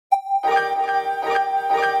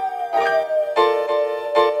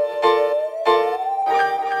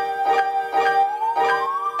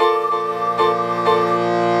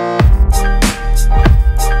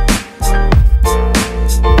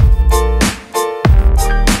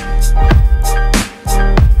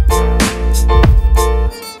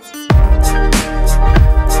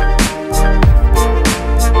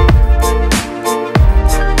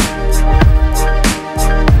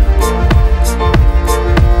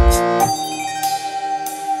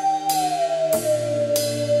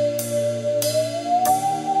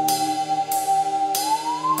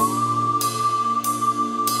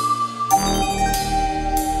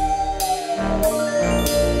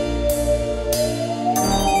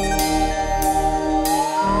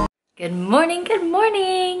Good morning, good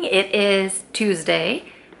morning. It is Tuesday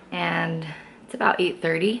and it's about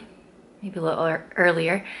 8:30, maybe a little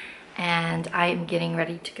earlier, and I am getting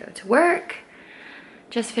ready to go to work.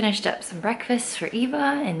 Just finished up some breakfast for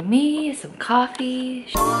Eva and me, some coffee.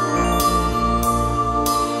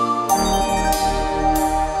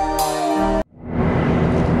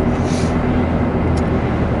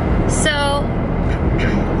 So,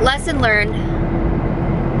 lesson learned.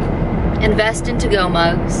 Invest in to-go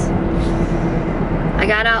mugs. I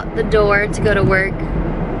got out the door to go to work.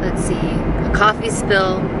 Let's see, a coffee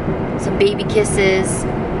spill, some baby kisses,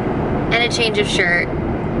 and a change of shirt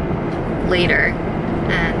later,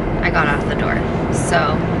 and I got out the door.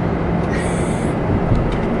 So,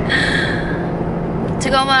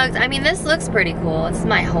 to-go mugs, I mean, this looks pretty cool. This is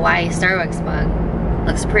my Hawaii Starbucks mug.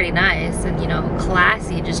 Looks pretty nice and, you know,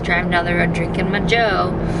 classy, just driving down the road drinking my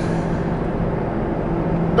Joe.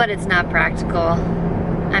 But it's not practical.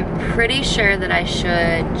 I'm pretty sure that I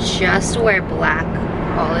should just wear black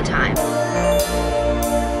all the time.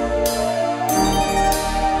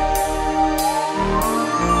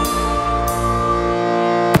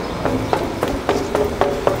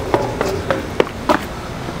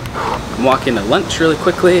 I'm walking to lunch really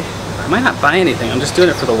quickly. I might not buy anything, I'm just doing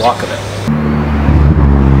it for the walk of it.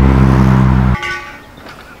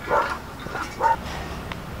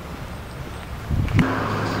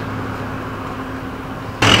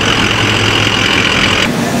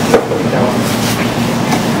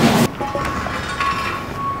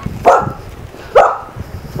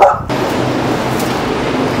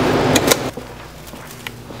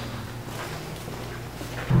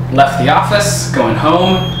 Left the office, going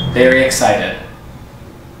home, very excited.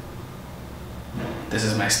 This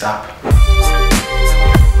is my stop.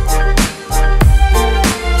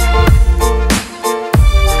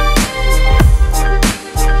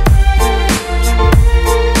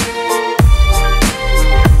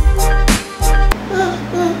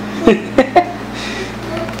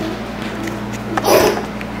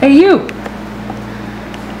 Hey you!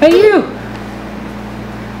 Hey you!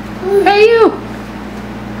 Hey you!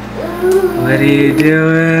 What are you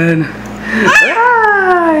doing?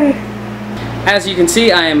 Hi! As you can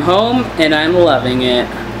see, I am home and I'm loving it.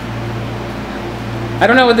 I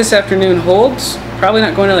don't know what this afternoon holds. Probably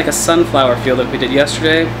not going to like a sunflower field that we did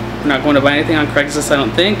yesterday. We're not going to buy anything on Craigslist, I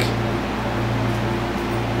don't think.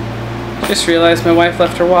 Just realized my wife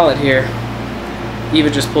left her wallet here. Eva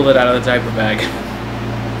just pulled it out of the diaper bag.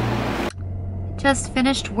 Just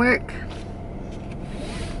finished work.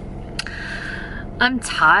 I'm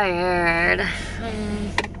tired.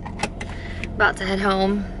 About to head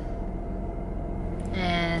home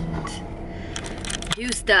and do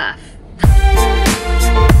stuff.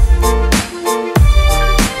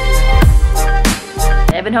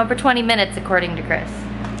 I've been home for 20 minutes according to Chris.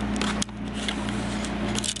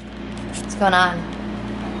 What's going on?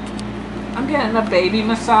 I'm getting a baby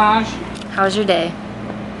massage. How was your day?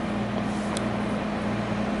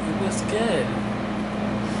 It was good.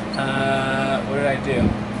 What did I do?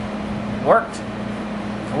 Worked.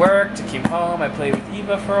 I worked, I came home, I played with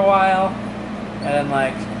Eva for a while, and then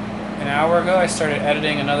like an hour ago I started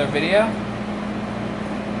editing another video.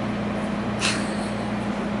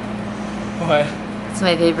 What? It's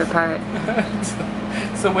my favorite part.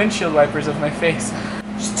 It's the windshield wipers of my face.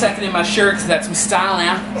 Just tucking in my shirt because that's my style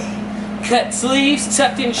now. Cut sleeves,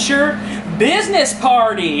 tucked in shirt, business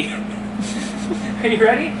party! Are you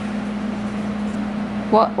ready?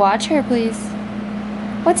 Watch her, please.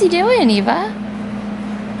 What's he doing, Eva?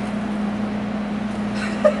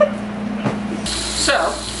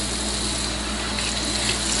 So,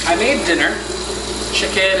 I made dinner.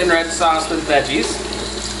 Chicken and red sauce with veggies.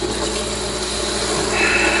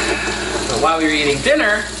 But while we were eating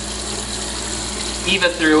dinner, Eva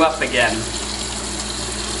threw up again.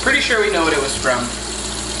 Pretty sure we know what it was from.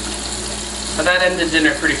 But that ended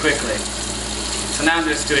dinner pretty quickly. So now I'm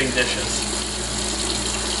just doing dishes.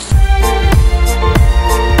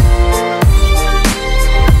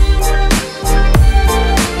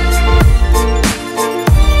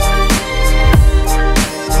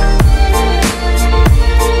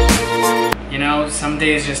 Some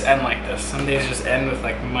days just end like this. Some days just end with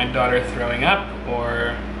like my daughter throwing up,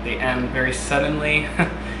 or they end very suddenly.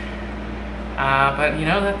 But you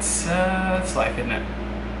know, that's life, isn't it?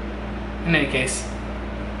 In any case,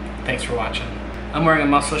 thanks for watching. I'm wearing a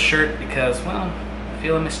muscle shirt because, well, I'm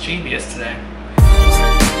feeling mischievous today.